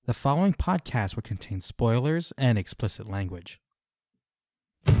The following podcast will contain spoilers and explicit language.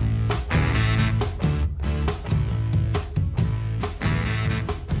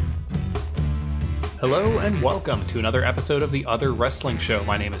 Hello and welcome to another episode of The Other Wrestling Show.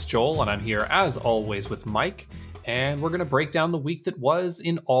 My name is Joel and I'm here as always with Mike, and we're going to break down the week that was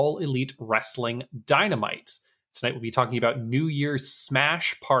in All Elite Wrestling Dynamite. Tonight we'll be talking about New Year's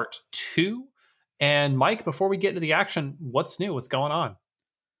Smash Part 2. And Mike, before we get into the action, what's new? What's going on?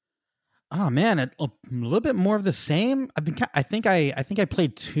 Oh man, a little bit more of the same. I think I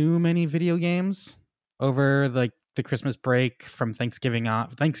played too many video games over the Christmas break from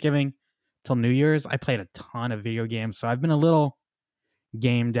Thanksgiving till New Year's. I played a ton of video games, so I've been a little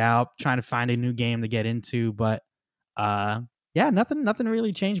gamed out, trying to find a new game to get into. But nothing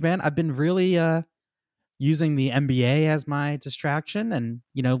really changed, man. I've been really using the NBA as my distraction, and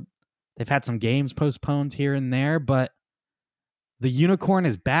they've had some games postponed here and there, but the unicorn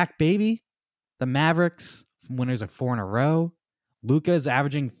is back, baby. The Mavericks, winners of 4 in a row. Luka is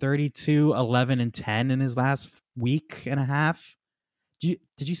averaging 32, 11, and 10 in his last week and a half. Did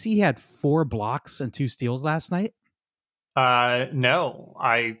you see he had 4 blocks and 2 steals last night? No.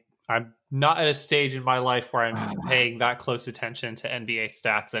 I'm not at a stage in my life where I'm paying that close attention to NBA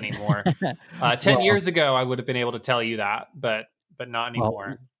stats anymore. 10 years ago, I would have been able to tell you that, but not anymore.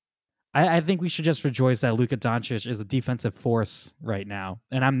 Well, I think we should just rejoice that Luka Doncic is a defensive force right now.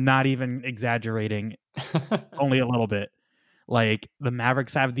 And I'm not even exaggerating, only a little bit. Like, the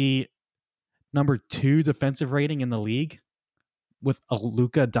Mavericks have the number 2 defensive rating in the league with a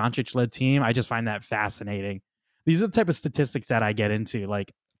Luka Doncic-led team. I just find that fascinating. These are the type of statistics that I get into.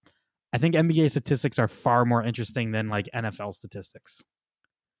 Like, I think NBA statistics are far more interesting than like NFL statistics.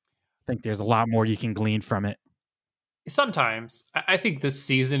 I think there's a lot more you can glean from it. Sometimes. I think this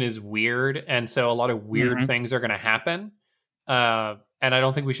season is weird, and so a lot of weird things are going to happen. And I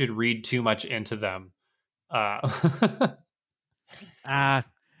don't think we should read too much into them. I'm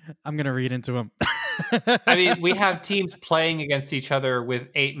going to read into them. I mean, we have teams playing against each other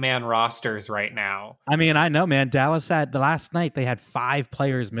with 8-man rosters right now. I mean, I know, man. Dallas had, the last night, they had 5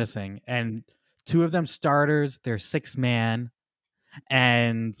 players missing, and 2 of them starters. They're 6-man,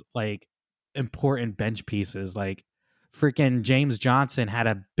 and like important bench pieces. Like, freaking James Johnson had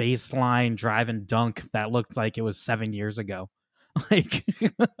a baseline drive and dunk that looked like it was 7 years ago. Like,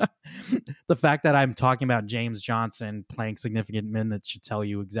 the fact that I'm talking about James Johnson playing significant minutes should tell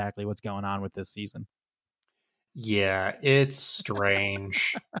you exactly what's going on with this season. Yeah, it's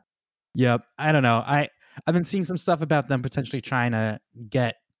strange. Yep. I don't know. I've been seeing some stuff about them potentially trying to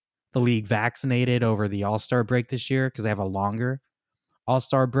get the league vaccinated over the All-Star break this year because they have a longer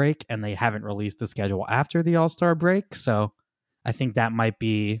All-Star break and they haven't released the schedule after the All-Star break. So I think that might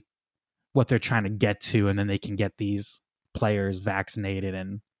be what they're trying to get to, and then they can get these players vaccinated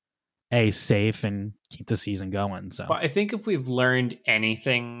and safe and keep the season going. So well, I think if we've learned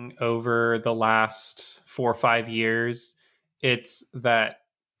anything over the last 4 or 5 years, it's that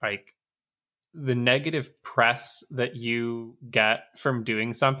like the negative press that you get from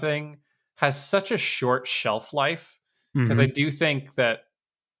doing something has such a short shelf life. Because I do think that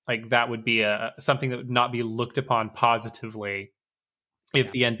like that would be something that would not be looked upon positively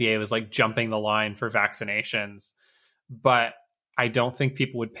if the NBA was like jumping the line for vaccinations. But I don't think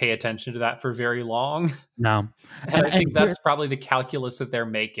people would pay attention to that for very long. No. And I think that's probably the calculus that they're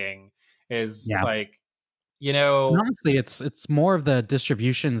making is like, and honestly, it's more of the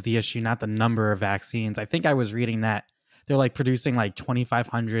distribution's the issue, not the number of vaccines. I think I was reading that they're like producing like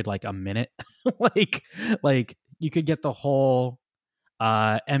 2,500 like a minute. like you could get the whole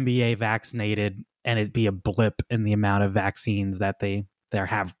NBA vaccinated and it'd be a blip in the amount of vaccines that they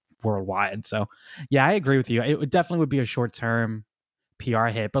have worldwide. So yeah, I agree with you. It definitely would be a short-term PR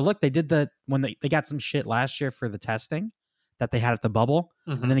hit. But look, they did when they got some shit last year for the testing that they had at the bubble.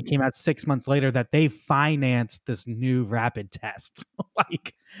 And then it came out 6 months later that they financed this new rapid test.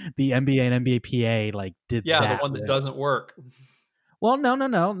 Like the NBA and NBAPA like did that. Yeah, the one that doesn't work. Well, no.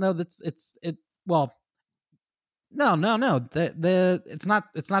 It's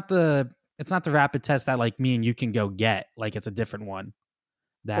not the rapid test that like me and you can go get. Like it's a different one.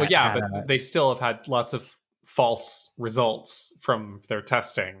 But they still have had lots of false results from their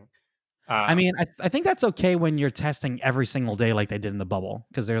testing. I mean, I think that's okay when you're testing every single day like they did in the bubble,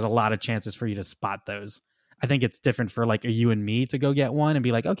 because there's a lot of chances for you to spot those. I think it's different for like you and me to go get one and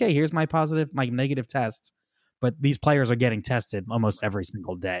be like, okay, here's my negative test. But these players are getting tested almost every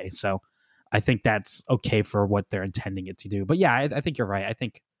single day. So I think that's okay for what they're intending it to do. But yeah, I think you're right. I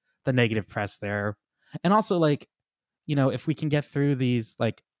think the negative press there. And also like, if we can get through these,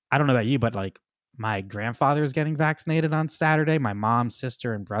 like, I don't know about you, but like My grandfather's getting vaccinated on Saturday. My mom,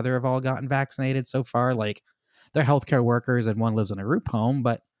 sister, and brother have all gotten vaccinated so far. Like, they're healthcare workers, and one lives in a group home,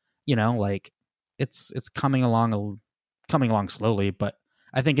 but like it's coming along slowly. But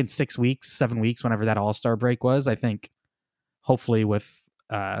I think in 6 weeks, 7 weeks, whenever that All-Star break was, I think hopefully with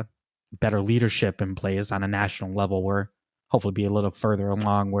better leadership in place on a national level, we're hopefully be a little further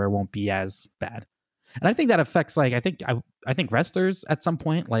along where it won't be as bad. And I think that affects, like, I think wrestlers at some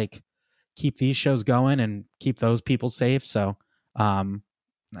point, like, keep these shows going and keep those people safe. So I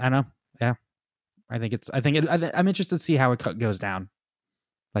don't know. Yeah. I'm interested to see how it goes down,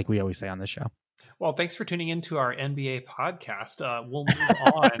 like we always say on this show. Well, thanks for tuning into our NBA podcast. We'll move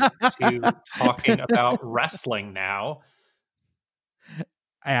on to talking about wrestling now.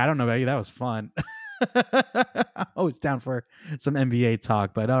 I don't know about you. That was fun. I'm always down for some NBA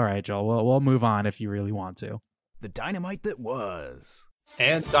talk, but all right, Joel, we'll move on if you really want to. The Dynamite that was.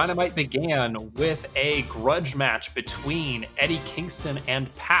 And Dynamite began with a grudge match between Eddie Kingston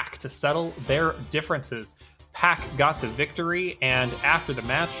and Pac to settle their differences. Pac got the victory, and after the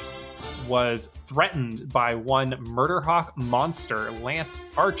match was threatened by one Murderhawk monster, Lance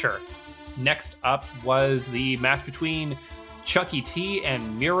Archer. Next up was the match between Chucky T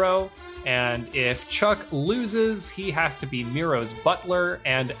and Miro. And if Chuck loses, he has to be Miro's butler.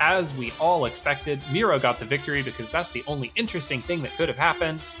 And as we all expected, Miro got the victory because that's the only interesting thing that could have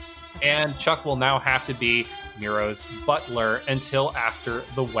happened. And Chuck will now have to be Miro's butler until after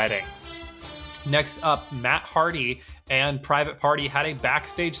the wedding. Next up, Matt Hardy and Private Party had a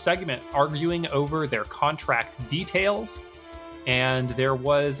backstage segment arguing over their contract details. And there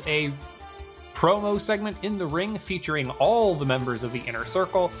was a promo segment in the ring featuring all the members of the Inner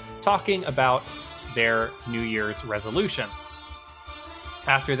Circle talking about their New Year's resolutions.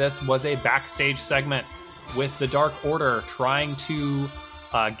 After this was a backstage segment with the Dark Order trying to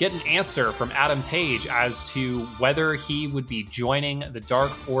get an answer from Adam Page as to whether he would be joining the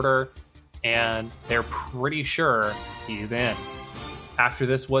Dark Order, and they're pretty sure he's in. After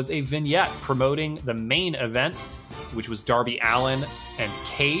this was a vignette promoting the main event, which was Darby Allin and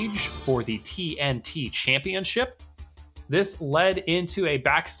Cage for the TNT Championship. This led into a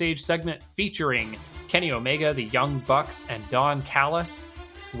backstage segment featuring Kenny Omega, the Young Bucks, and Don Callis,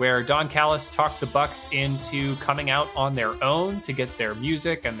 where Don Callis talked the Bucks into coming out on their own to get their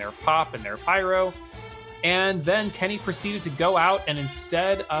music and their pop and their pyro. And then Kenny proceeded to go out and,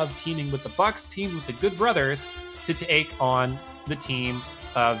 instead of teaming with the Bucks, teamed with the Good Brothers to take on the team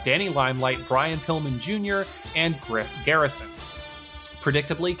of Danny Limelight, Brian Pillman Jr., and Griff Garrison.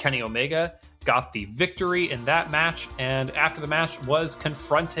 Predictably, Kenny Omega got the victory in that match, and after the match was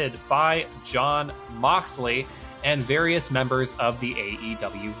confronted by Jon Moxley and various members of the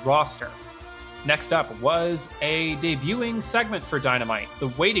AEW roster. Next up was a debuting segment for Dynamite, The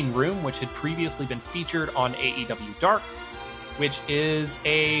Waiting Room, which had previously been featured on AEW Dark, which is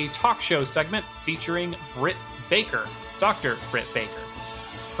a talk show segment featuring Britt Baker, Dr. Britt Baker.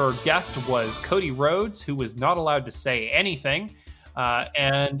 Her guest was Cody Rhodes, who was not allowed to say anything,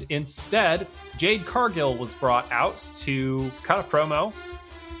 and instead, Jade Cargill was brought out to cut a promo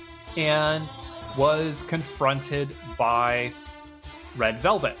and was confronted by Red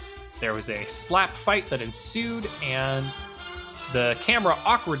Velvet. There was a slap fight that ensued, and the camera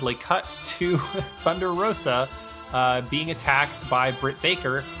awkwardly cut to Thunder Rosa being attacked by Britt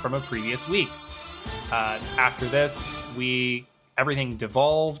Baker from a previous week. After this, everything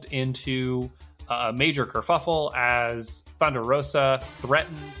devolved into a major kerfuffle as Thunder Rosa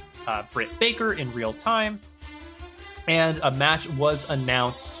threatened Britt Baker in real time, and a match was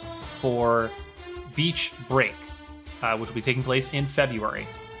announced for Beach Break, which will be taking place in February.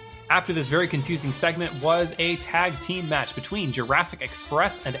 After this very confusing segment was a tag team match between Jurassic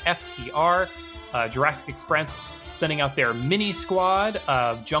Express and FTR. Jurassic Express sending out their mini squad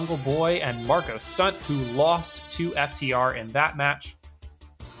of Jungle Boy and Marco Stunt, who lost to FTR in that match.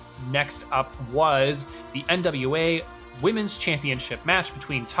 Next up was the NWA Women's Championship match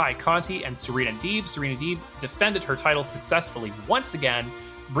between Ty Conti and Serena Deeb. Serena Deeb defended her title successfully once again,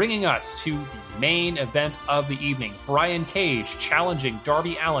 bringing us to the main event of the evening. Brian Cage challenging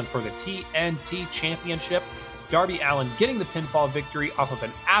Darby Allin for the TNT Championship. Darby Allin getting the pinfall victory off of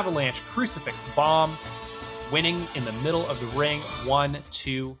an avalanche crucifix bomb, winning in the middle of the ring, 1,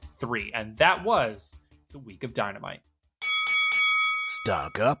 2, 3. And that was the week of Dynamite.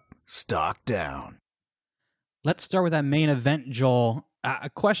 Stock up, stock down. Let's start with that main event, Joel. A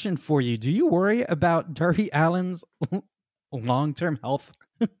question for you. Do you worry about Darby Allin's long-term health?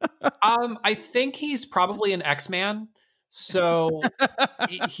 I think he's probably an X-Man. So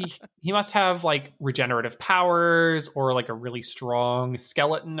he must have like regenerative powers or like a really strong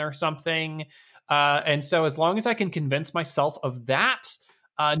skeleton or something. And so as long as I can convince myself of that,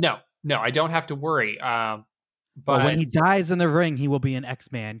 no, I don't have to worry. But Well, when he dies in the ring, he will be an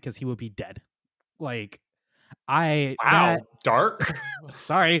X-Man because he will be dead. Like, wow, dark.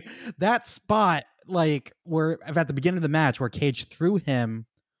 Sorry, that spot, like, where at the beginning of the match where Cage threw him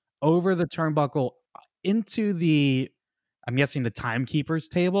over the turnbuckle into I'm guessing the timekeeper's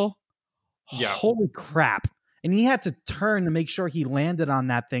table. Yeah. Holy crap. And he had to turn to make sure he landed on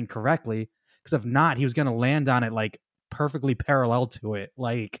that thing correctly, because if not, he was going to land on it like perfectly parallel to it.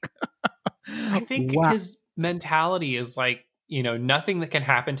 Like, I think wow. his mentality is like, nothing that can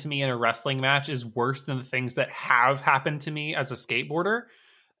happen to me in a wrestling match is worse than the things that have happened to me as a skateboarder.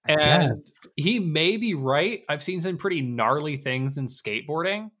 And he may be right. I've seen some pretty gnarly things in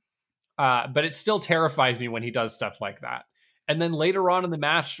skateboarding, but it still terrifies me when he does stuff like that. And then later on in the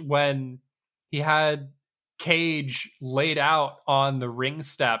match, when he had Cage laid out on the ring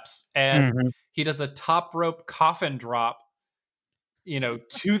steps and he does a top rope coffin drop,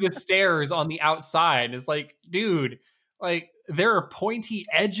 to the stairs on the outside. It's like, dude, like there are pointy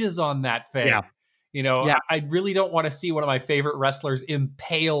edges on that thing. Yeah. I really don't want to see one of my favorite wrestlers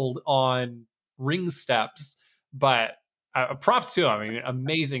impaled on ring steps, but props to him. I mean,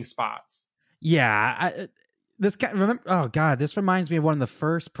 amazing spots. Yeah. This reminds me of one of the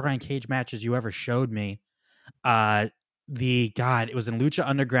first Brian Cage matches you ever showed me. It was in Lucha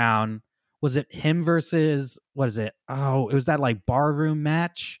Underground. Was it him versus, what is it? Oh, it was that like barroom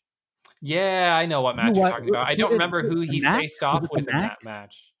match. Yeah, I know what match you're talking about. I don't remember who he faced off with in that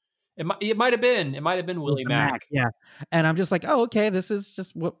match. It might have been Willie Mack. Yeah. And I'm just like, oh, okay, this is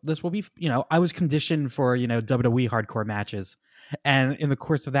just what this will be. I was conditioned for, WWE hardcore matches. And in the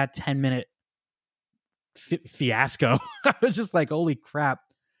course of that 10-minute fiasco, I was just like, holy crap.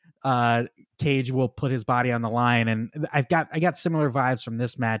 Cage will put his body on the line, and I got similar vibes from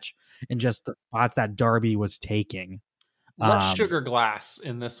this match and just the spots that Darby was taking. Less sugar glass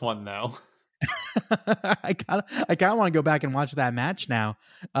in this one, though. I kind of want to go back and watch that match now.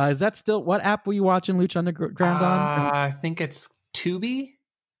 Is that still, what app were you watching Lucha Underground on? I think it's Tubi.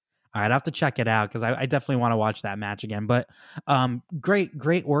 All right, I have to check it out because I definitely want to watch that match again. But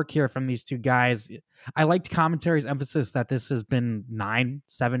great work here from these two guys. I liked commentary's emphasis that this has been 9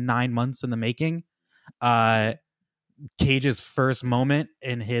 months in the making. Cage's first moment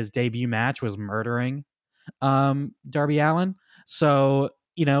in his debut match was murdering Darby Allin. So,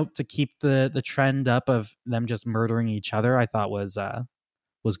 to keep the trend up of them just murdering each other, I thought was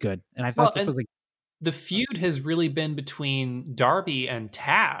good. And I thought this was like, the feud has really been between Darby and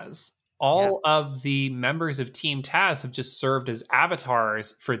Taz. All of the members of Team Taz have just served as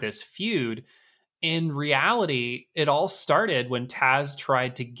avatars for this feud. In reality, it all started when Taz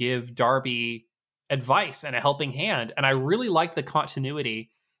tried to give Darby advice and a helping hand. And I really like the continuity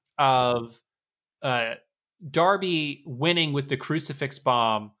of Darby winning with the crucifix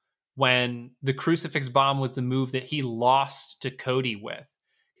bomb when the crucifix bomb was the move that he lost to Cody with.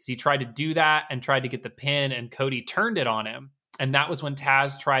 He tried to do that and tried to get the pin, and Cody turned it on him. And that was when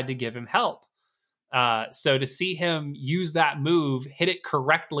Taz tried to give him help. So to see him use that move, hit it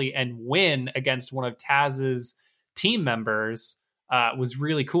correctly, and win against one of Taz's team members was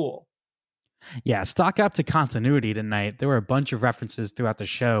really cool. Yeah, stock up to continuity tonight. There were a bunch of references throughout the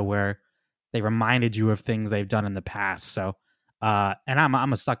show where they reminded you of things they've done in the past. So, and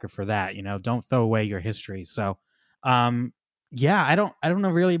I'm a sucker for that. Don't throw away your history. So, yeah, I don't know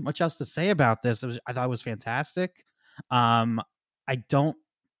really much else to say about this. I thought it was fantastic. I don't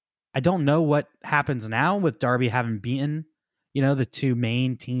know what happens now with Darby having beaten, the two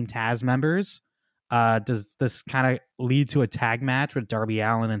main Team Taz members. Does this kind of lead to a tag match with Darby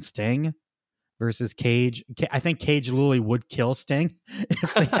Allin and Sting versus Cage? I think Cage literally would kill Sting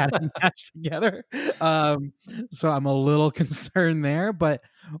if they had a match together. So I'm a little concerned there. But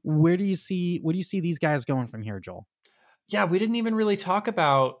where do you see these guys going from here, Joel? Yeah, we didn't even really talk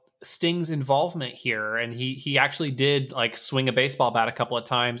about Sting's involvement here, and he actually did like swing a baseball bat a couple of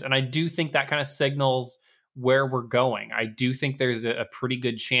times, and I do think that kind of signals where we're going. I do think there's a pretty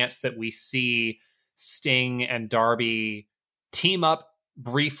good chance that we see Sting and Darby team up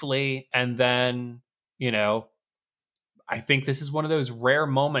briefly, and then I think this is one of those rare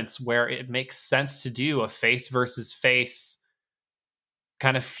moments where it makes sense to do a face versus face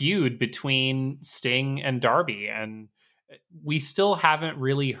kind of feud between Sting and Darby. And we still haven't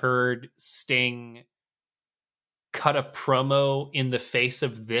really heard Sting cut a promo in the face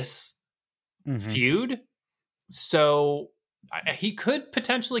of this feud. So he could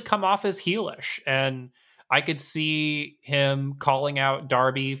potentially come off as heelish. And I could see him calling out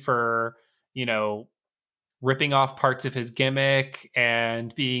Darby for, ripping off parts of his gimmick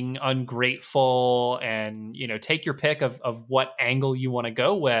and being ungrateful, and, take your pick of what angle you want to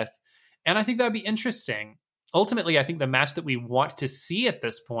go with. And I think that'd be interesting. Ultimately, I think the match that we want to see at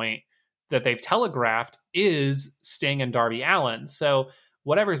this point that they've telegraphed is Sting and Darby Allin. So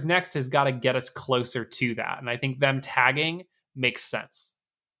whatever's next has got to get us closer to that. And I think them tagging makes sense.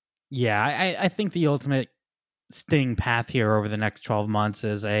 Yeah, I think the ultimate Sting path here over the next 12 months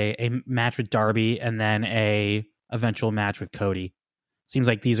is a match with Darby and then a eventual match with Cody. Seems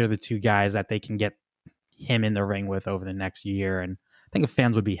like these are the two guys that they can get him in the ring with over the next year, and I think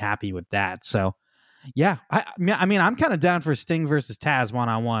fans would be happy with that. So, yeah, I mean, I'm kind of down for Sting versus Taz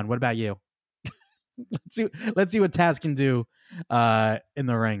 1-on-1. What about you? Let's see what Taz can do in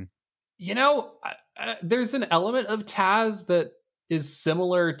the ring. There's an element of Taz that is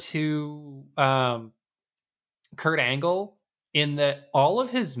similar to Kurt Angle in that all of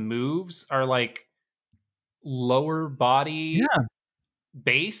his moves are like lower body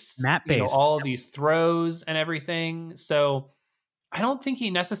based, mat based. All of these throws and everything. So I don't think he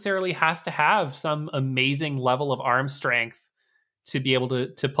necessarily has to have some amazing level of arm strength to be able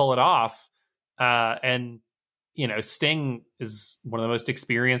to pull it off. And Sting is one of the most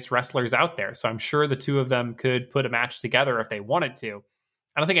experienced wrestlers out there. So I'm sure the two of them could put a match together if they wanted to.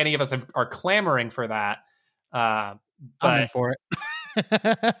 I don't think any of us are clamoring for that. But I'm in for it.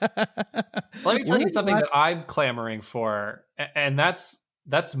 Let me tell you something that I'm clamoring for, and that's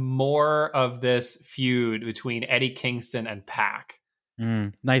more of this feud between Eddie Kingston and Pac.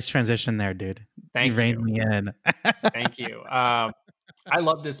 Nice transition there, dude. Thank you. Reined me in. Thank you. I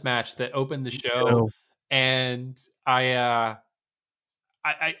love this match that opened the show, and I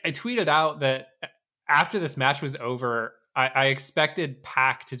tweeted out that after this match was over, I expected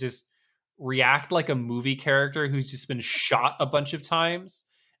Pac to just react like a movie character who's just been shot a bunch of times.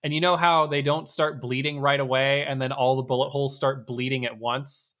 And you know how they don't start bleeding right away and then all the bullet holes start bleeding at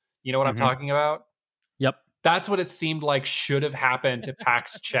once? You know what I'm talking about? Yep. That's what it seemed like should have happened to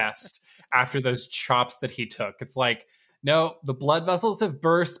Pac's chest after those chops that he took. It's like, no, the blood vessels have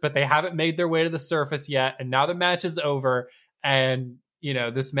burst, but they haven't made their way to the surface yet. And now the match is over. And,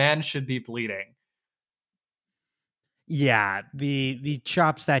 this man should be bleeding. Yeah, the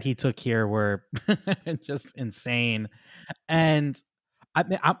chops that he took here were just insane. And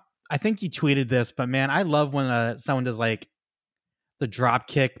I think you tweeted this, but man, I love when someone does like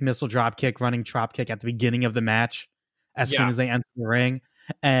the missile drop kick, running drop kick at the beginning of the match as soon as they enter the ring.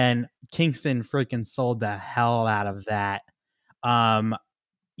 And Kingston freaking sold the hell out of that. I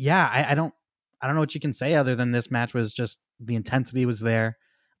don't know what you can say other than this match was just the intensity was there.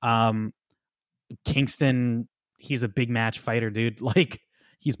 Kingston, he's a big match fighter, dude. Like,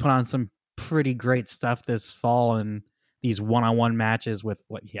 he's put on some pretty great stuff this fall in these one-on-one matches with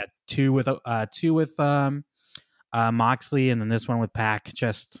what he had two with Moxley, and then this one with Pac.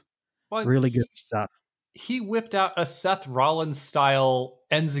 Just really good stuff. He whipped out a Seth Rollins style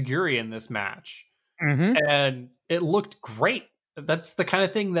enziguri in this match, and it looked great. That's the kind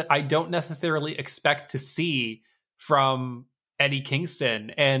of thing that I don't necessarily expect to see from Eddie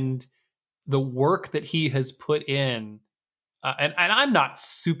Kingston, and the work that he has put in. And I'm not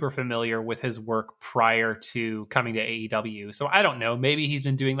super familiar with his work prior to coming to AEW. So I don't know. Maybe he's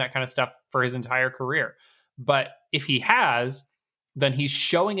been doing that kind of stuff for his entire career. But if he has, then he's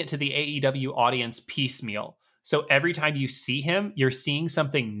showing it to the AEW audience piecemeal. So every time you see him, you're seeing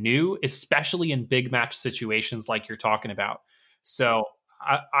something new, especially in big match situations like you're talking about. So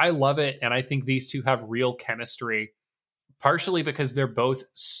I love it. And I think these two have real chemistry, partially because they're both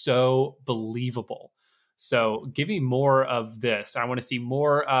so believable. So give me more of this. I want to see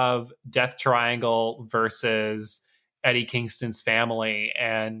more of Death Triangle versus Eddie Kingston's family,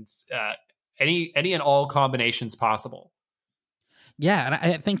 and any and all combinations possible. Yeah, and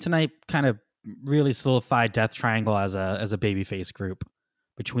I think tonight kind of really solidified Death Triangle as a babyface group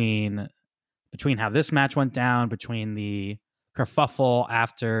between how this match went down, between the kerfuffle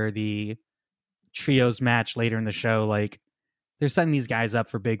after the trios match later in the show. Like, they're setting these guys up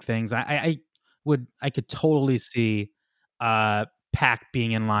for big things. I could totally see Pac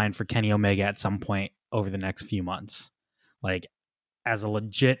being in line for Kenny Omega at some point over the next few months, like as a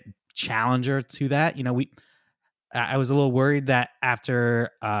legit challenger to that. I was a little worried that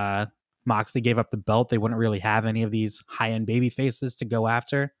after Moxley gave up the belt, they wouldn't really have any of these high-end baby faces to go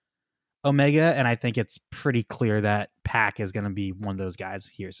after Omega, and I think it's pretty clear that Pac is going to be one of those guys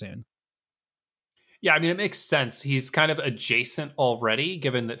here soon. Yeah, I mean, it makes sense. He's kind of adjacent already,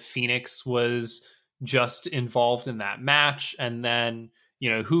 given that Phoenix was just involved in that match. And then,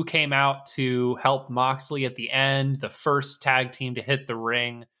 who came out to help Moxley at the end? The first tag team to hit the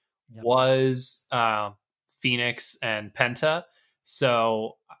ring was Phoenix and Penta.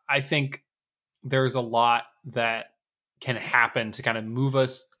 So I think there's a lot that can happen to kind of move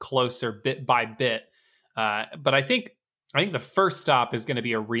us closer bit by bit. But I think the first stop is going to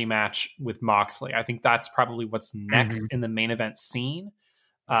be a rematch with Moxley. I think that's probably what's next in the main event scene.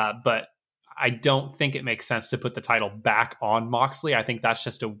 But I don't think it makes sense to put the title back on Moxley. I think that's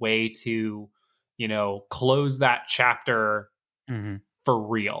just a way to, close that chapter for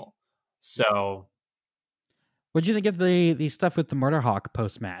real. So, what do you think of the stuff with the Murder Hawk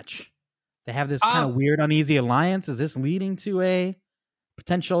post match? They have this kind of weird, uneasy alliance. Is this leading to a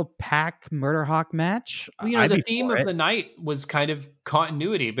potential Pac Murder Hawk match? The theme of the night was kind of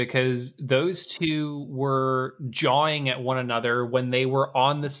continuity, because those two were jawing at one another when they were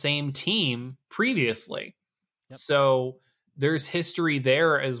on the same team previously. Yep. So there's history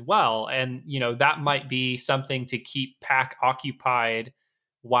there as well. And, that might be something to keep Pac occupied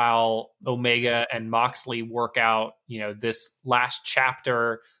while Omega and Moxley work out, this last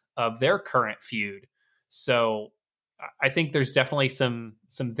chapter of their current feud. So I think there's definitely some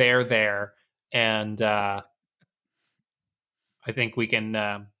there. And I think we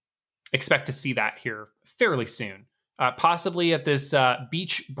can expect to see that here fairly soon. Possibly at this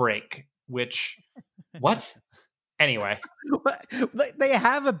beach break, which, what? Anyway. They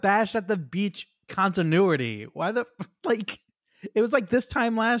have a Bash at the Beach continuity. Why it was like this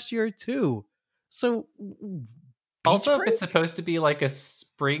time last year too. So also, if it's supposed to be like a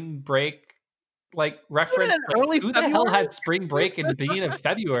spring break reference, who the hell has spring break in the beginning of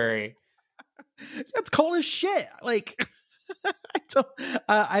February? That's cold as shit.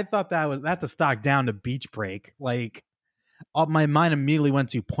 I thought that's a stock down to beach break. My mind immediately went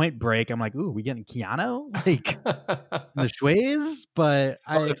to Point Break. I'm like, ooh, we getting Keanu? The Swayze? But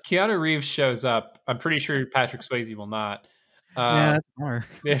if Keanu Reeves shows up, I'm pretty sure Patrick Swayze will not. Yeah, that's more.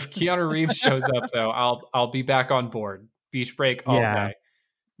 If Keanu Reeves shows up, though, I'll be back on board. Beach break all day.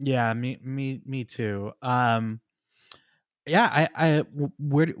 Yeah, me too. Yeah,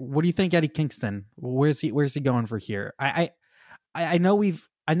 what do you think, Eddie Kingston? Where's he going for here? I know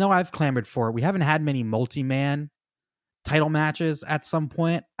I've clamored for it. We haven't had many multi-man title matches at some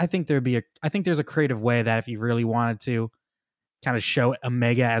point. I think there's a creative way that if you really wanted to kind of show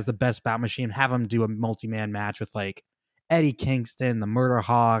Omega as the best bout machine, have him do a multi-man match with Eddie Kingston, the Murder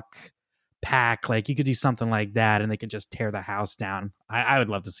Hawk, Pac. You could do something like that and they could just tear the house down. I would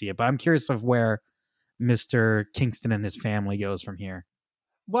love to see it, but I'm curious of where Mr. Kingston and his family goes from here.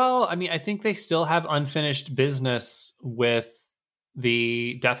 Well, I think they still have unfinished business with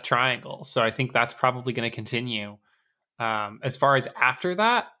the Death Triangle, so I think that's probably going to continue. As far as after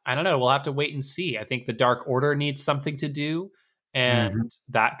that, I don't know. We'll have to wait and see. I think the Dark Order needs something to do, and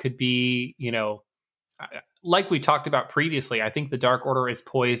that could be, like we talked about previously, I think the Dark Order is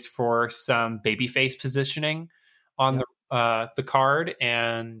poised for some babyface positioning on the card,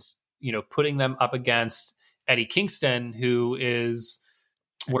 and putting them up against Eddie Kingston, who is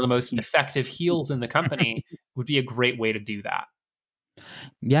one of the most effective heels in the company, would be a great way to do that.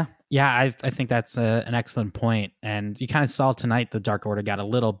 Yeah, I think that's an excellent point. And you kind of saw tonight the Dark Order got a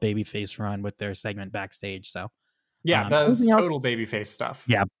little babyface run with their segment backstage. So yeah, that was total babyface stuff.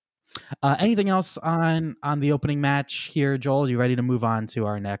 Yeah. Anything else on the opening match here, Joel? Are you ready to move on to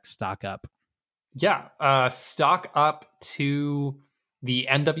our next stock up? Yeah, stock up to the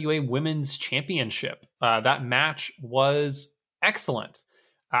NWA Women's Championship. That match was excellent.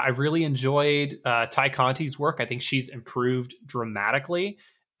 I really enjoyed Ty Conti's work. I think she's improved dramatically.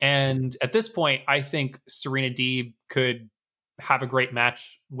 And at this point, I think Serena Deeb could have a great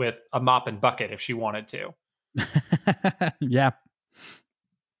match with a mop and bucket if she wanted to. Yeah,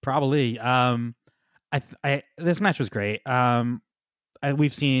 probably. This match was great.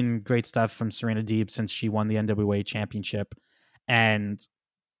 We've seen great stuff from Serena Deeb since she won the NWA Championship, and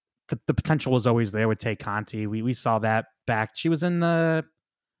the potential was always there with Tay Conti. We saw that back. She was in the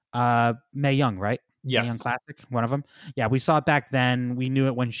Mae Young, right? Yes. Mae Young Classic, one of them. Yeah, we saw it back then. We knew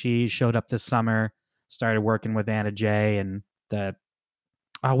it when she showed up this summer, started working with Anna Jay, and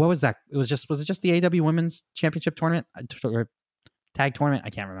what was that? Was it just the AW Women's Championship tournament or tag tournament? I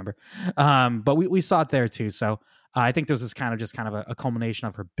can't remember. But we saw it there too. So I think this is kind of a culmination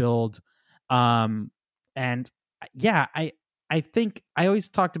of her build. And yeah, I think I always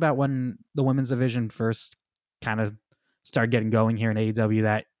talked about when the women's division first kind of started getting going here in AEW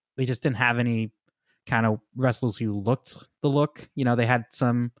that they just didn't have any kind of wrestlers who looked the look. They had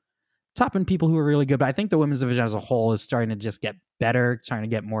some top end people who were really good, but I think the women's division as a whole is starting to just get better, starting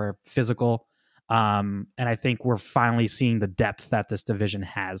to get more physical. And I think we're finally seeing the depth that this division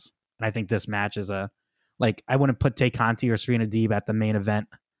has. And I think this match is I wouldn't put Tay Conti or Serena Deeb at the main event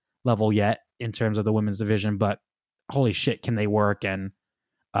level yet in terms of the women's division, but holy shit, can they work? And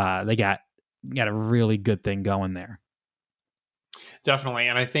they got a really good thing going there. Definitely.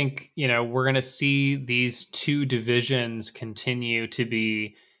 And I think, we're going to see these two divisions continue to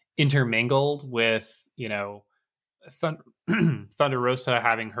be intermingled with, Thunder Rosa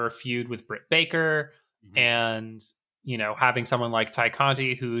having her feud with Britt Baker, and, having someone like Ty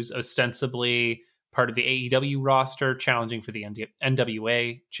Conti, who's ostensibly part of the AEW roster, challenging for the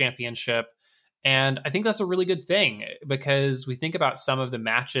NWA championship. And I think that's a really good thing, because we think about some of the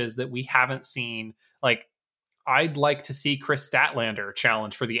matches that we haven't seen. Like, I'd like to see Chris Statlander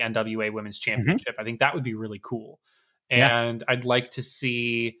challenge for the NWA Women's Championship. I think that would be really cool. And I'd like to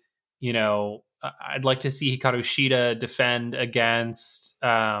see, I'd like to see Hikaru Shida defend against,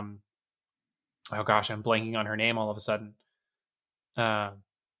 oh gosh, I'm blanking on her name all of a sudden.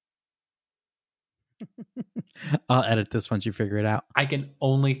 I'll edit this once you figure it out. I can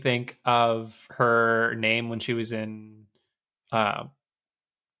only think of her name when she was in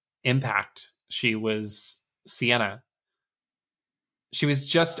Impact. She was Sienna. She was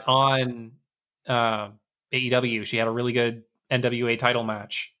just on AEW. She had a really good NWA title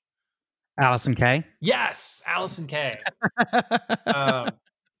match. Allison Kay? Yes, Allison Kay.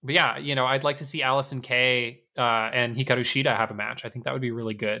 But yeah, I'd like to see Allison Kay and Hikaru Shida have a match. I think that would be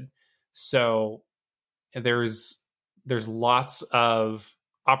really good. So there's lots of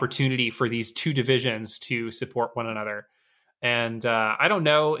opportunity for these two divisions to support one another. And I don't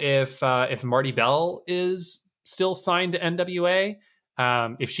know if Marty Bell is still signed to NWA.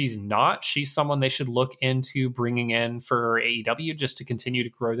 If she's not, she's someone they should look into bringing in for AEW just to continue to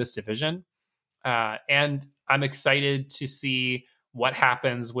grow this division. And I'm excited to see what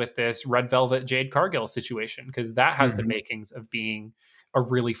happens with this Red Velvet Jade Cargill situation, because that has the makings of being a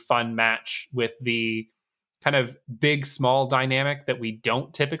really fun match with the kind of big small dynamic that we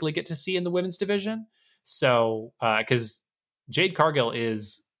don't typically get to see in the women's division. So, because Jade Cargill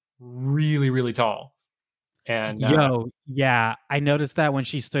is really, really tall. And yeah, I noticed that when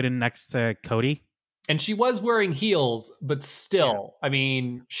she stood in next to Cody. And she was wearing heels, but still, I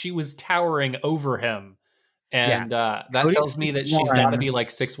mean, she was towering over him. And that Cody's tells me that she's got to be like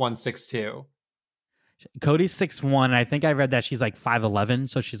 6'1", 6'2". Cody's 6'1". I think I read that she's like 5'11",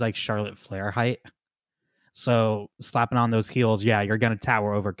 so she's like Charlotte Flair height. So slapping on those heels, yeah, you're gonna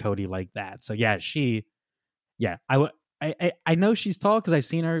tower over Cody like that. So yeah, I know she's tall because I've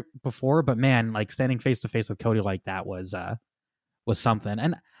seen her before, but man, like standing face to face with Cody like that was something.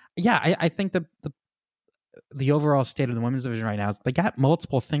 And yeah, I think the overall state of the women's division right now is they got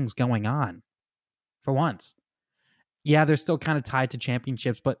multiple things going on. For once, yeah, they're still kind of tied to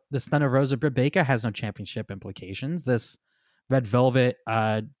championships, but the Thunder Rosa Britt Baker has no championship implications. This Red Velvet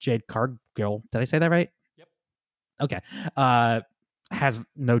Jade Cargill, did I say that right? Yep. Okay. Has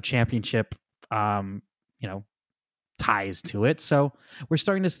no championship ties to it. So we're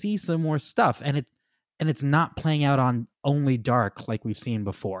starting to see some more stuff, and it's not playing out on only Dark like we've seen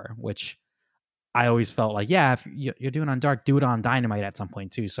before, which I always felt like, yeah, if you're doing on Dark, do it on Dynamite at some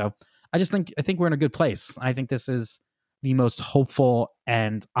point too. So I think we're in a good place. I think this is the most hopeful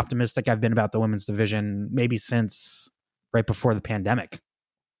and optimistic I've been about the women's division maybe since right before the pandemic.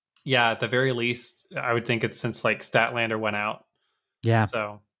 Yeah, at the very least, I would think it's since like Statlander went out. Yeah.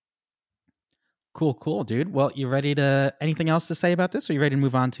 So cool, dude. Well, you ready to anything else to say about this, or are you ready to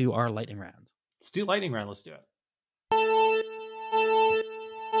move on to our lightning round? Let's do lightning round. Let's do it.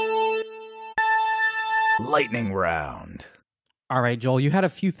 Lightning round. All right, Joel, you had a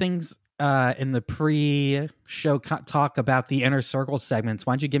few things in the pre-show talk about the Inner Circle segments.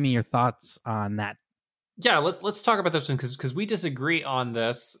 Why don't you give me your thoughts on that? Yeah, let's talk about this one because we disagree on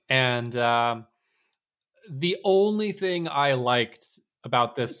this. And the only thing I liked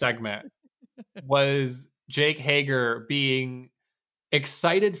about this segment was Jake Hager being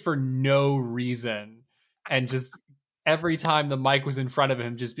excited for no reason, and just every time the mic was in front of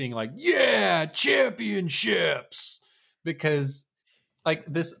him, just being like, yeah, championships. Because like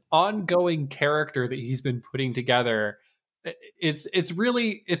this ongoing character that he's been putting together,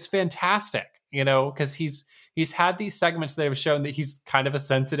 it's fantastic, because he's had these segments that have shown that he's kind of a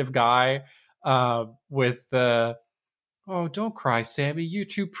sensitive guy, with the, oh, don't cry, Sammy, you're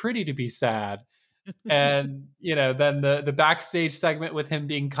too pretty to be sad. And then the backstage segment with him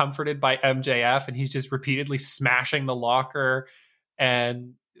being comforted by MJF, and he's just repeatedly smashing the locker.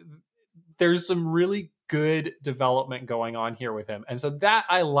 And there's some really good development going on here with him, and so that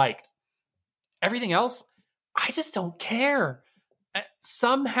I liked. Everything else, I just don't care.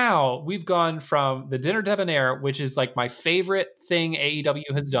 Somehow we've gone from the Dinner Debonair, which is like my favorite thing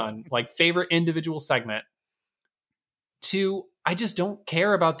AEW has done, like favorite individual segment, to I just don't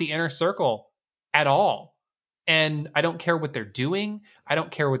care about the Inner Circle at all. And I don't care what they're doing. I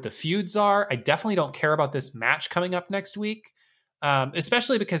don't care what the feuds are. I definitely don't care about this match coming up next week,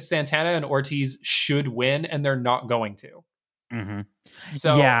 especially because Santana and Ortiz should win, and they're not going to. Mm-hmm.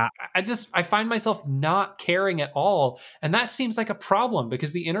 So Yeah. I find myself not caring at all. And that seems like a problem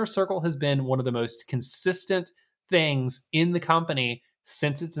because the Inner Circle has been one of the most consistent things in the company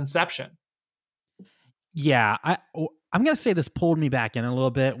since its inception. Yeah, I'm going to say this pulled me back in a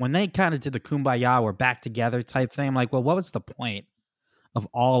little bit. When they kind of did the Kumbaya, we're back together type thing, I'm like, well, what was the point of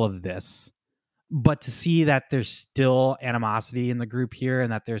all of this? But to see that there's still animosity in the group here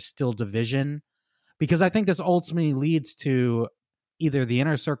and that there's still division, because I think this ultimately leads to either the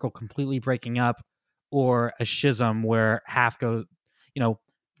Inner Circle completely breaking up or a schism where half goes,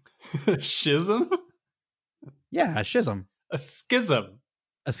 Schism? Yeah, a schism. A schism.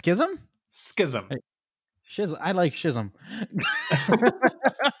 A schism? Schism. Hey, schism. I like schism.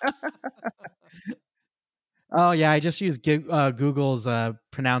 Oh, yeah, I just used Google's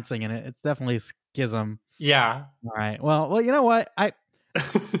pronouncing in it. It's definitely schism. Yeah. All right. Well, you know what?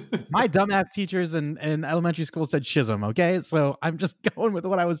 My dumbass teachers in elementary school said schism, okay? So I'm just going with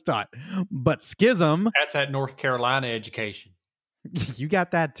what I was taught. But schism... That's at North Carolina education. You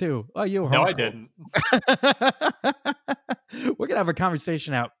got that too. Oh, you were No, I homeschooled. didn't. We're going to have a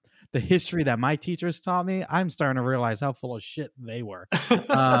conversation out the history that my teachers taught me. I'm starting to realize how full of shit they were.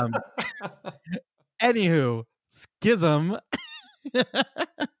 Anywho, schism.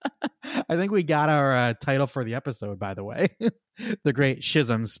 I think we got our title for the episode, by the way. The Great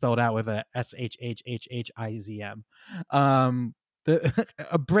Schism, spelled out with a SHHHHIZM.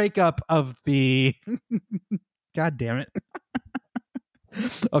 A breakup of the... God damn it.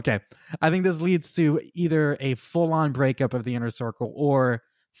 Okay. I think this leads to either a full-on breakup of the Inner Circle or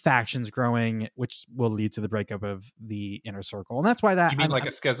factions growing, which will lead to the breakup of the Inner Circle. And that's why that... You mean a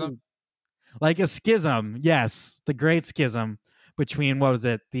schism? Like a schism, yes. The Great Schism between, what was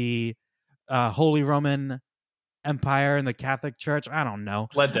it, the Holy Roman Empire and the Catholic Church? I don't know.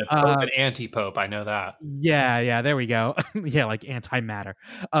 Led to Pope and anti-Pope, I know that. Yeah, there we go. Yeah, like antimatter.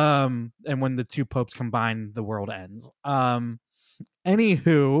 And when the two popes combine, the world ends.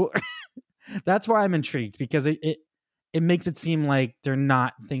 Anywho, that's why I'm intrigued, because it makes it seem like they're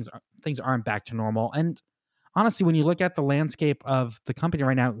not things aren't back to normal. And honestly, when you look at the landscape of the company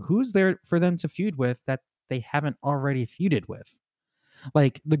right now, who's there for them to feud with that they haven't already feuded with?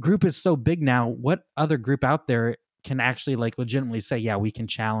 Like, the group is so big now. What other group out there can actually like legitimately say, yeah, we can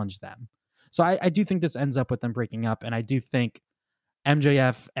challenge them? So I do think this ends up with them breaking up, and I do think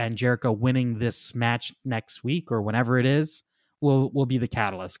MJF and Jericho winning this match next week or whenever it is will be the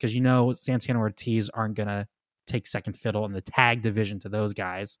catalyst, because Santana Ortiz aren't gonna take second fiddle in the tag division to those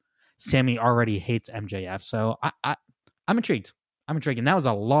guys. Sammy already hates MJF, so I'm intrigued. And that was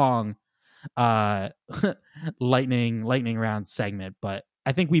a long lightning round segment, but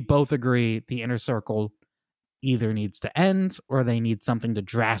I think we both agree the Inner Circle either needs to end or they need something to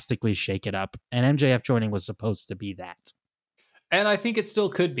drastically shake it up, and MJF joining was supposed to be that. And I think it still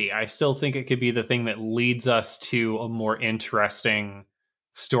could be. I still think it could be the thing that leads us to a more interesting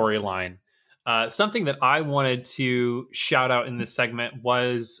storyline. Something that I wanted to shout out in this segment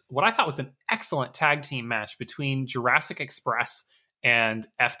was what I thought was an excellent tag team match between Jurassic Express and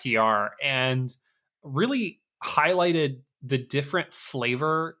FTR, and really highlighted the different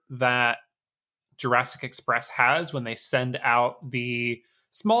flavor that Jurassic Express has when they send out the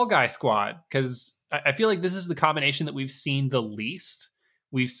small guy squad, because I feel like this is the combination that we've seen the least.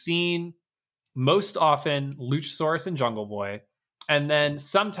 We've seen most often Luchasaurus and Jungle Boy, and then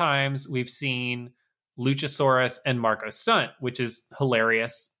sometimes we've seen Luchasaurus and Marco Stunt, which is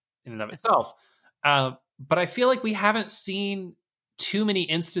hilarious in and of itself. But I feel like we haven't seen too many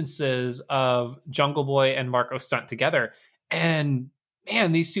instances of Jungle Boy and Marco Stunt together. And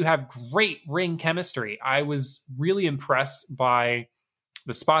man, these two have great ring chemistry. I was really impressed by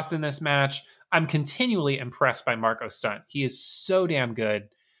the spots in this match. I'm continually impressed by Marco Stunt. He is so damn good.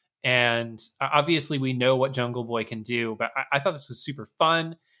 And obviously we know what Jungle Boy can do, but I thought this was super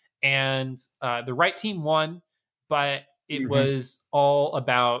fun. And the right team won, but it was all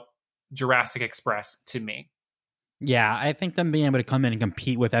about Jurassic Express to me. Yeah, I think them being able to come in and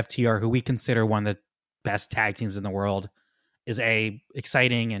compete with FTR, who we consider one of the best tag teams in the world, is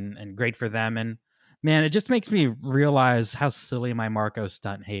exciting and great for them. And man, it just makes me realize how silly my Marco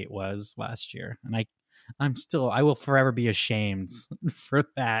Stunt hate was last year. And I will forever be ashamed for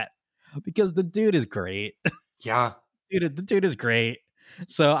that, because the dude is great. Yeah. The dude is great.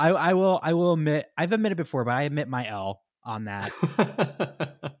 So I will admit, I've admitted before, but I admit my L on that.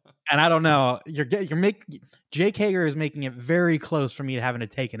 And I don't know, Jake Hager is making it very close for me to having to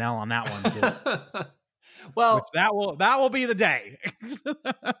take an L on that one too. Well, Which that will be the day.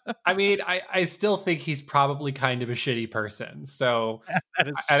 I mean, I still think he's probably kind of a shitty person. So That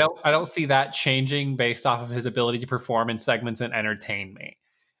is I true. don't see that changing based off of his ability to perform in segments and entertain me.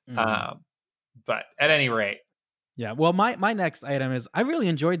 But at any rate, yeah. Well, my next item is I really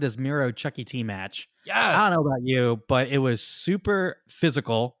enjoyed this Miro Chuck E. T match. yes, I don't know about you, but it was super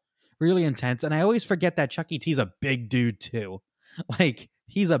physical, really intense, and I always forget that Chuck E. T's a big dude too. Like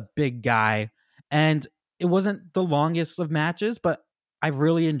he's a big guy, and it wasn't the longest of matches, but I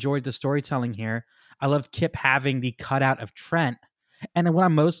really enjoyed the storytelling here. I loved Kip having the cutout of Trent. And what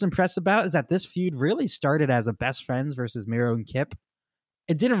I'm most impressed about is that this feud really started as a best friends versus Miro and Kip.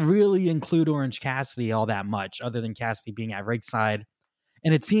 It didn't really include Orange Cassidy all that much, other than Cassidy being at ringside.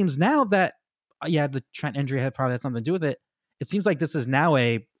 And it seems now that, the Trent injury had probably had something to do with it. It seems like this is now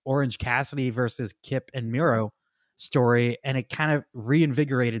a Orange Cassidy versus Kip and Miro story, and it kind of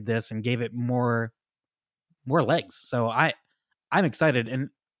reinvigorated this and gave it more legs. So I'm excited, and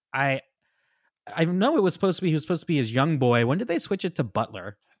I know it was supposed to be he was supposed to be his young boy. When did they switch it to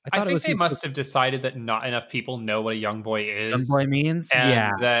Butler? I thought it think was they must have decided that not enough people know what a young boy is. young boy means.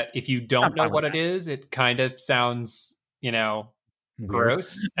 And that if you don't know what that. it is, it kind of sounds, Weird.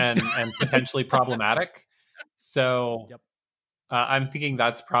 gross and potentially problematic. So Yep. I'm thinking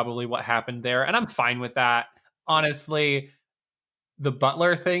that's probably what happened there. And I'm fine with that. Honestly, the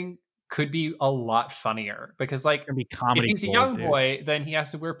Butler thing could be a lot funnier because, like, Be if he's a young boy, then he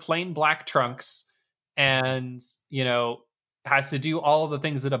has to wear plain black trunks and, has to do all of the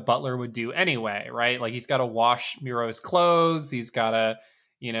things that a butler would do anyway, right? Like he's got to wash Miro's clothes. He's got to,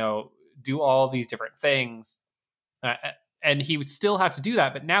 do all these different things. And he would still have to do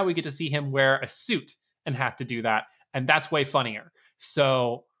that. But now we get to see him wear a suit and have to do that. And that's way funnier.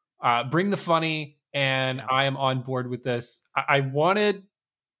 So bring the funny. And I am on board with this. I wanted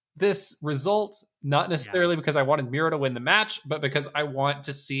this result, not necessarily because I wanted Miro to win the match, but because I want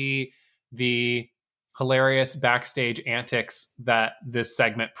to see the hilarious backstage antics that this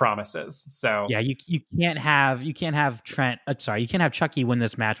segment promises. So yeah, you can't have Trent. You can't have Chucky win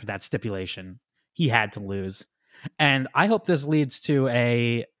this match with that stipulation. He had to lose, and I hope this leads to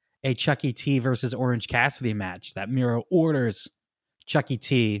a Chucky T versus Orange Cassidy match. That Miro orders Chucky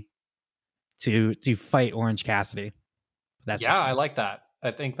T to fight Orange Cassidy. I like that.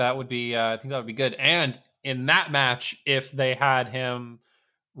 I think that would be good. And in that match, if they had him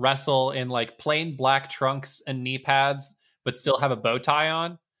wrestle in like plain black trunks and knee pads, but still have a bow tie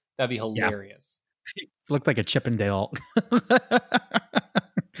on, that'd be hilarious. Yeah. Looked like a Chippendale.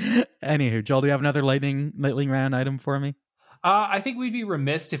 Anywho, Joel, do you have another lightning round item for me? I think we'd be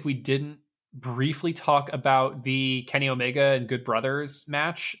remiss if we didn't briefly talk about the Kenny Omega and Good Brothers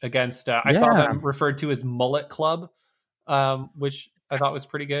match against, I saw them referred to as Mullet Club, which I thought was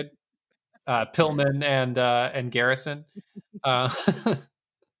pretty good. Pillman and Garrison.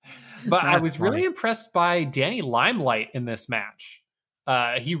 But I was really impressed by Danny Limelight in this match.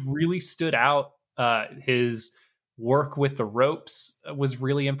 He really stood out. His work with the ropes was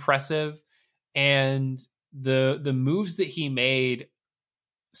really impressive. And the moves that he made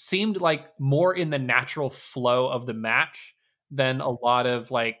seemed like more in the natural flow of the match than a lot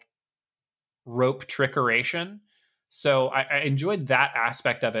of like rope trickeration. So I enjoyed that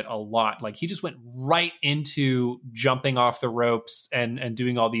aspect of it a lot. Like he just went right into jumping off the ropes and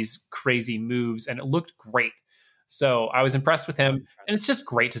doing all these crazy moves, and it looked great. So I was impressed with him, and it's just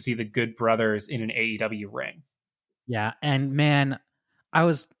great to see the Good Brothers in an AEW ring. Yeah, and man, I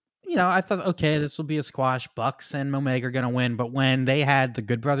was, I thought, okay, this will be a squash. Bucks and Omega are going to win. But when they had the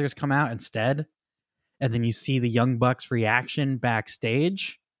Good Brothers come out instead, and then you see the Young Bucks reaction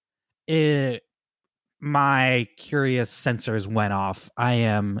backstage, my curious sensors went off. I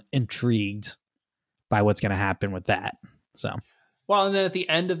am intrigued by what's going to happen with that. So, well, and then at the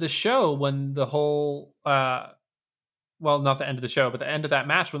end of the show, when the whole, not the end of the show, but the end of that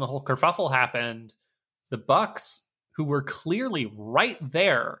match, when the whole kerfuffle happened, the Bucks, who were clearly right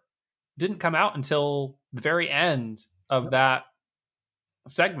there, didn't come out until the very end of that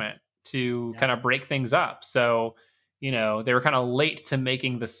segment to kind of break things up. So, they were kind of late to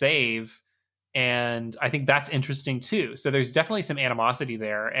making the save. And I think that's interesting too. So there's definitely some animosity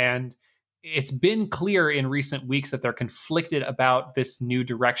there. And it's been clear in recent weeks that they're conflicted about this new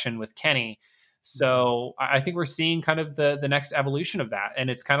direction with Kenny. So I think we're seeing kind of the next evolution of that. And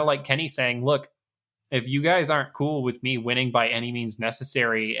it's kind of like Kenny saying, look, if you guys aren't cool with me winning by any means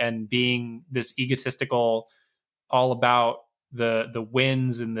necessary and being this egotistical, all about the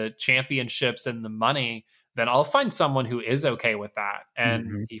wins and the championships and the money, then I'll find someone who is okay with that.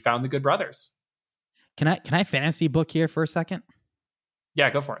 And he found the Good Brothers. Can I fantasy book here for a second? Yeah,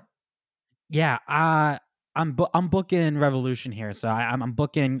 go for it. Yeah, I'm booking Revolution here, so I'm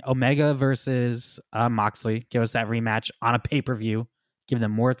booking Omega versus Moxley. Give us that rematch on a pay-per-view. Give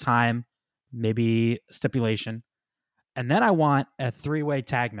them more time, maybe stipulation, and then I want a 3-way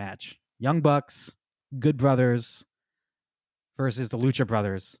tag match: Young Bucks, Good Brothers versus the Lucha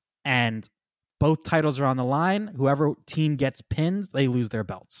Brothers, and both titles are on the line. Whoever team gets pinned, they lose their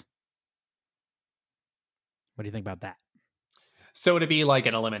belts. What do you think about that? So would it be like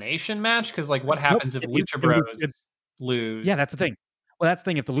an elimination match? Because like, what Nope. happens if Lucha Bros lose? Yeah, that's the thing. Well, that's the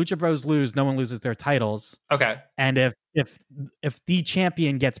thing. If the Lucha Bros lose, no one loses their titles. Okay. And if the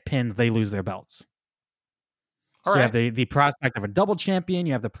champion gets pinned, they lose their belts. So you have the prospect of a double champion.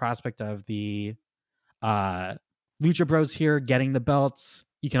 You have the prospect of the Lucha Bros here getting the belts.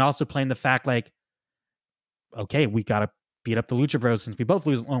 You can also play in the fact like, okay, we got to beat up the Lucha Bros since we both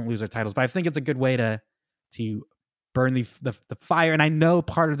won't lose our titles. But I think it's a good way to burn the fire. And I know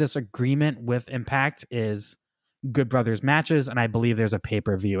part of this agreement with Impact is Good Brothers matches, and I believe there's a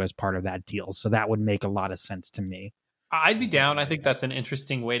pay-per-view as part of that deal. So that would make a lot of sense to me. I'd be down. I think that's an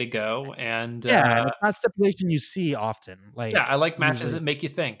interesting way to go. And and it's not stipulation you see often. Like, yeah, I like matches that make you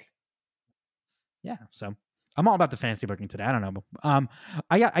think. Yeah, so I'm all about the fantasy booking today. I don't know.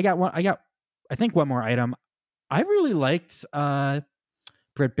 I got I think one more item. I really liked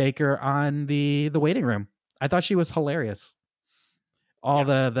Britt Baker on the waiting room. I thought she was hilarious. All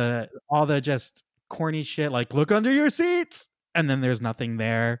the just corny shit like look under your seats, and then there's nothing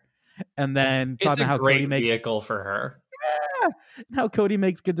there, and then it's talking a how great Cody makes vehicle for her. Yeah, how Cody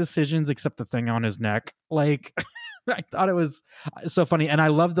makes good decisions, except the thing on his neck. Like, I thought it was so funny, and I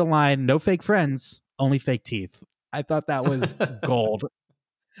love the line "No fake friends, only fake teeth." I thought that was gold.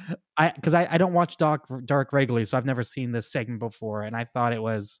 Because I don't watch Dark regularly, so I've never seen this segment before, and I thought it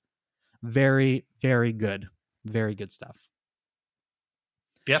was very, very good. Very good stuff.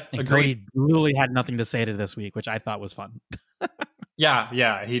 Yep. And agreed. Cody literally had nothing to say to this week, which I thought was fun.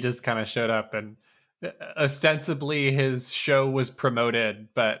 Yeah. He just kind of showed up, and ostensibly his show was promoted,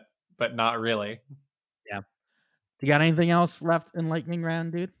 but not really. Yeah. Do you got anything else left in lightning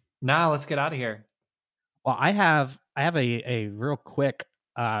round, dude? Nah, let's get out of here. Well, I have a real quick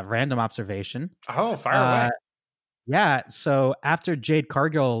random observation. Oh, fire away. Yeah, so after Jade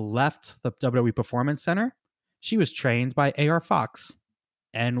Cargill left the WWE Performance Center, she was trained by AR Fox.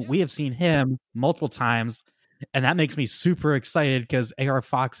 And we have seen him multiple times, and that makes me super excited because AR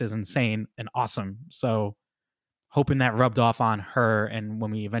Fox is insane and awesome. So hoping that rubbed off on her and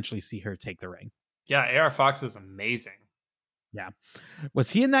when we eventually see her take the ring. Yeah, AR Fox is amazing. Yeah.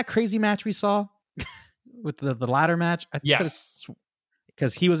 Was he in that crazy match we saw with the ladder match? Yes.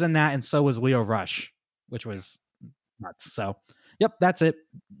 Because he was in that, and so was Leo Rush, which was nuts. So, yep, that's it.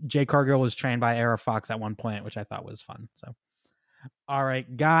 Jay Cargill was trained by AR Fox at one point, which I thought was fun. So, all right,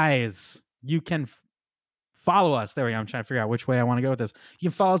 guys, you can follow us. There we go. I'm trying to figure out which way I want to go with this. You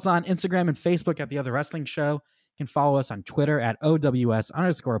can follow us on Instagram and Facebook at The Other Wrestling Show. You can follow us on Twitter at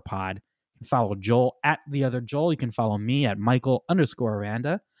OWS_pod. You can follow Joel at The Other Joel. You can follow me at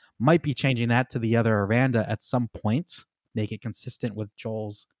Michael_Aranda. Might be changing that to The Other Aranda at some point. Make it consistent with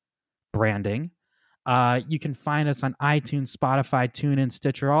Joel's branding. You can find us on iTunes, Spotify, TuneIn,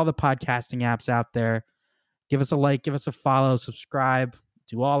 Stitcher, all the podcasting apps out there. Give us a like, give us a follow, subscribe,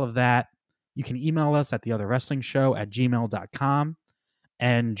 do all of that. You can email us at theotherwrestlingshow@gmail.com.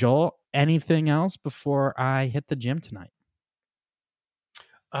 And Joel, anything else before I hit the gym tonight?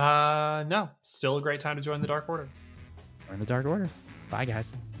 No. Still a great time to join the Dark Order. Join the Dark Order. Bye,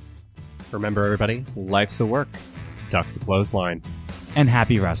 guys. Remember, everybody, life's a work. Duck the clothesline. And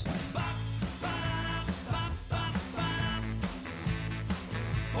happy wrestling.